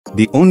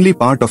The only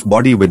part of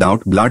body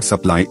without blood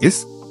supply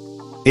is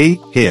A.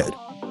 Hair,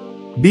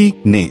 B.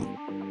 Nail,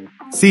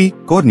 C.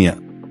 Cornea.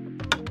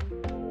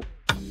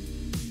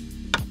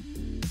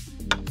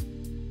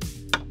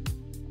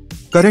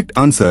 Correct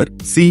answer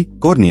C.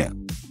 Cornea.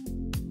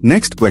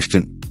 Next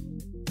question.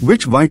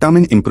 Which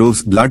vitamin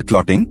improves blood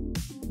clotting?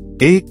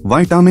 A.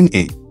 Vitamin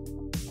A,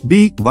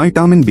 B.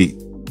 Vitamin B,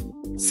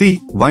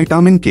 C.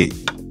 Vitamin K.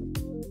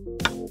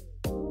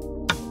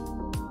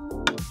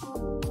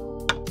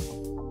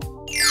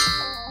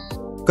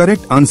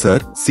 Correct answer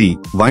C.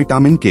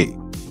 Vitamin K.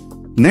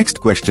 Next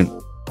question.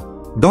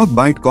 Dog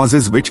bite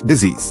causes which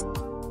disease?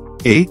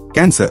 A.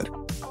 Cancer,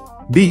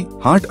 B.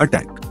 Heart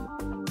attack,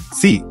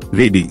 C.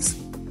 Rabies.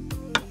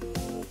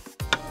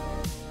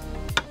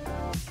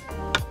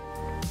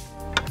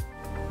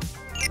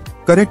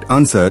 Correct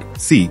answer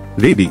C.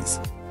 Rabies.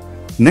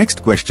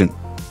 Next question.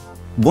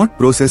 What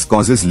process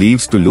causes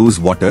leaves to lose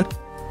water?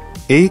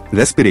 A.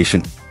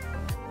 Respiration,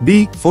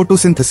 B.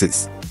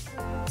 Photosynthesis,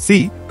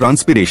 C.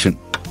 Transpiration.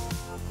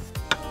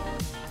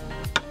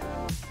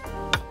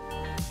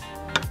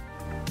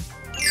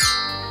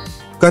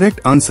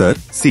 Correct answer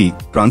C.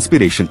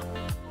 Transpiration.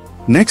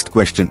 Next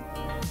question.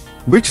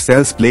 Which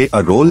cells play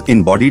a role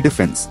in body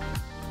defense?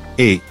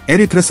 A.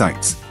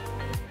 Erythrocytes,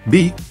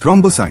 B.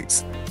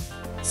 Thrombocytes,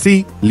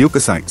 C.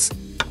 Leukocytes.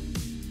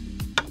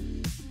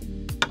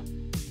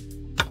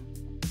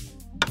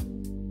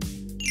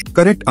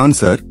 Correct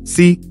answer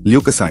C.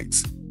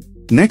 Leukocytes.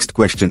 Next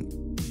question.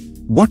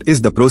 What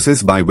is the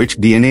process by which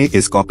DNA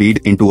is copied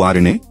into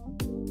RNA?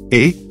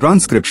 A.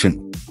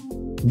 Transcription,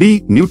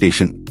 B.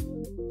 Mutation,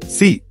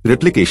 C.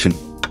 Replication.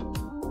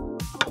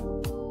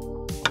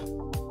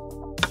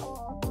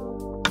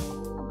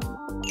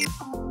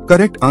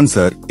 Correct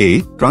answer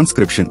A.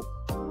 Transcription.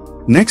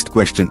 Next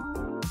question.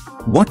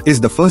 What is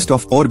the first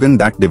of organ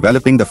that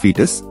developing the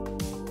fetus?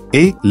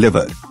 A.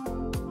 Liver,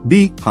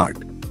 B.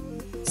 Heart,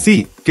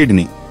 C.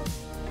 Kidney.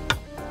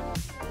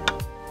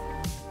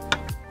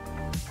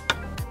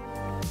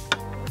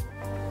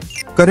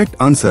 Correct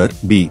answer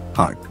B.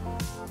 Heart.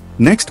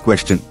 Next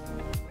question.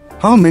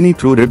 How many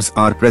true ribs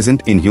are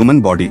present in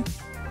human body?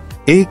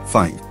 A.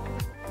 5,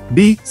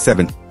 B.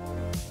 7,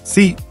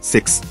 C.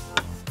 6.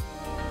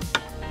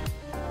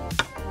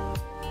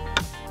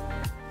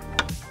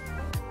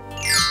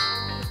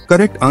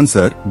 Correct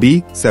answer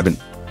B. 7.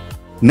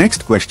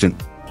 Next question.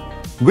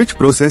 Which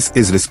process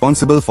is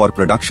responsible for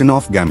production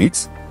of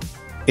gametes?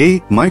 A.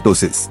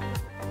 Mitosis,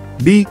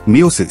 B.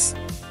 Meiosis,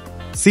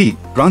 C.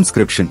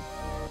 Transcription.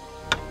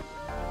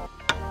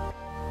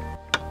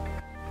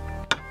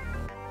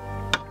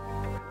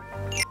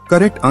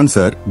 Correct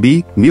answer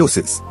B.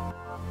 Meiosis.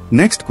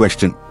 Next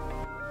question.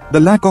 The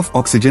lack of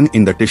oxygen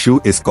in the tissue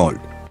is called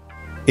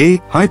A.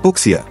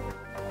 Hypoxia,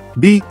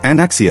 B.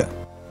 Anaxia,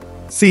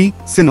 C.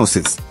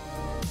 Cyanosis.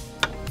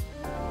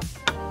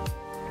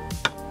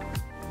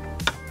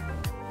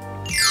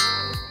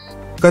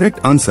 Correct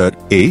answer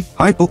A.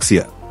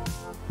 Hypoxia.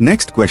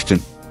 Next question.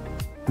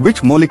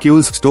 Which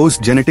molecules stores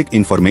genetic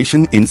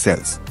information in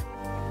cells?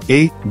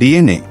 A.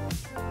 DNA,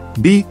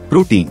 B.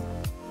 Protein,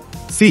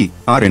 C.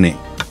 RNA.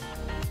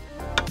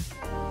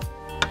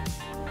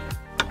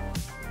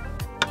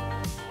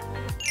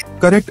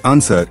 Correct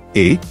answer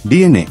A.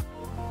 DNA.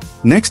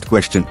 Next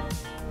question.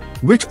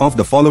 Which of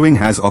the following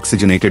has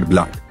oxygenated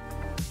blood?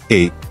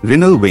 A.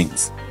 Renal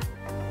veins,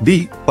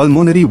 B.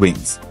 Pulmonary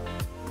veins,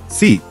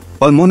 C.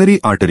 Pulmonary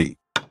artery.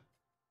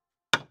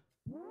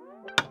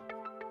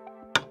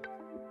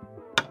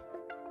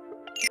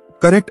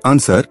 Correct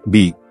answer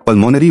B.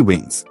 Pulmonary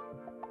veins.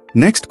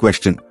 Next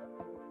question.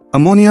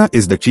 Ammonia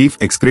is the chief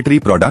excretory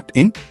product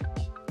in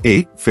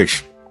A.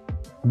 Fish,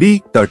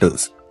 B.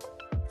 Turtles,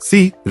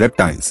 C.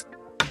 Reptiles.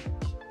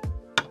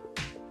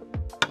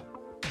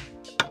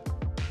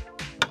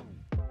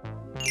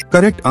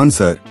 Correct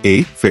answer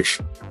A. Fish.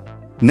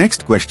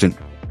 Next question.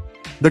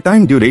 The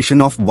time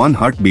duration of one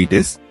heartbeat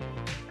is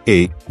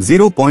A.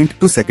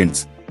 0.2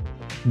 seconds,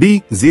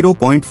 B.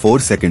 0.4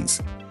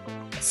 seconds,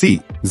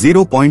 C.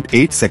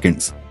 0.8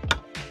 seconds.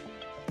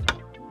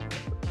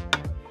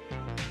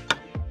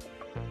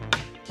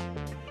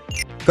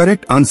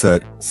 Correct answer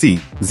C.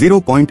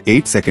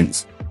 0.8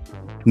 seconds.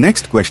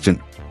 Next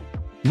question.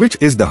 Which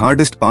is the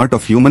hardest part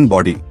of human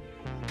body?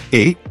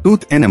 A.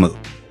 Tooth enamel,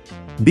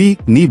 B.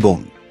 Knee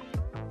bone,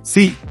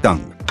 C.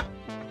 Tongue.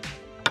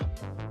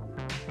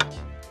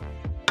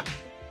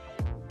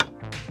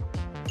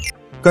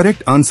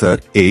 Correct answer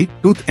A.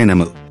 Tooth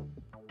enamel.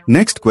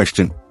 Next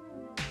question.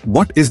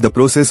 What is the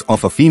process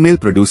of a female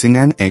producing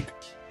an egg?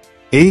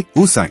 A.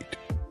 Oocyte,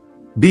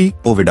 B.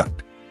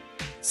 Oviduct,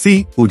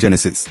 C.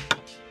 oogenesis.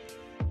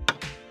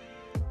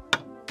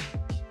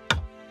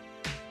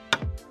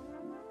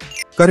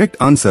 Correct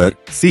answer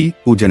C.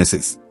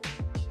 oogenesis.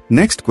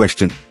 Next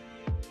question.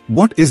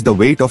 What is the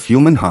weight of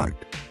human heart?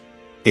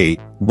 A.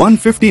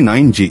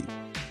 159 g,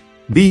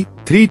 B.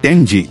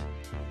 310 g,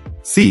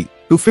 C.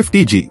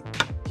 250 g.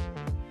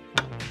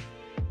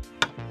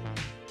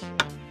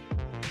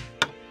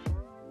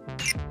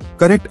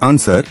 Correct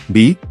answer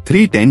B.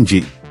 310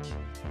 g.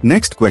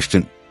 Next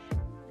question.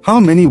 How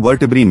many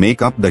vertebrae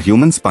make up the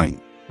human spine?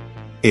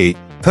 A.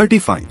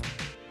 35.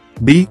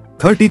 B.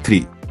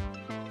 33.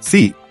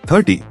 C.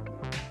 30.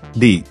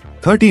 D.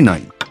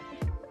 39.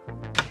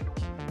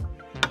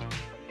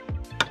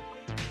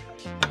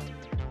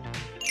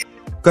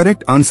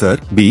 Correct answer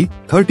B.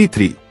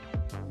 33.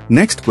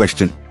 Next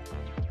question.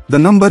 The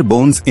number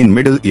bones in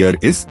middle ear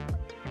is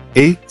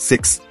A.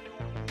 6.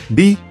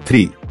 B.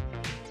 3.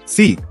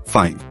 C.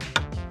 5.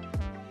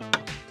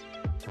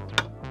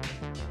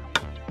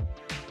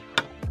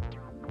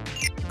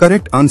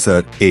 Correct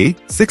answer A.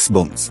 6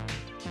 bones.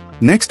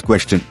 Next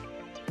question.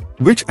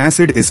 Which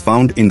acid is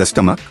found in the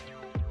stomach?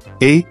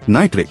 A.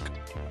 Nitric.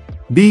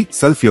 B.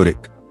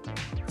 Sulfuric.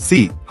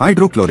 C.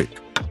 Hydrochloric.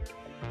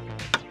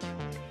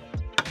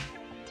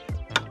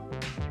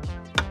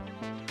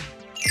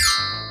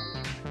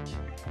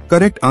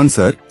 Correct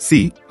answer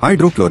C.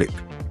 Hydrochloric.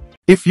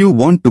 If you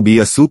want to be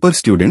a super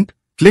student,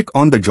 click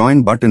on the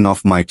join button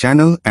of my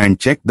channel and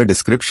check the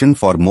description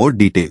for more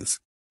details.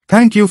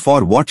 Thank you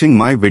for watching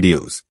my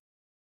videos.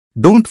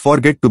 Don't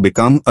forget to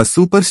become a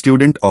super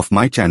student of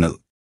my channel.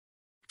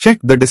 Check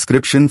the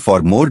description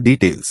for more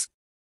details.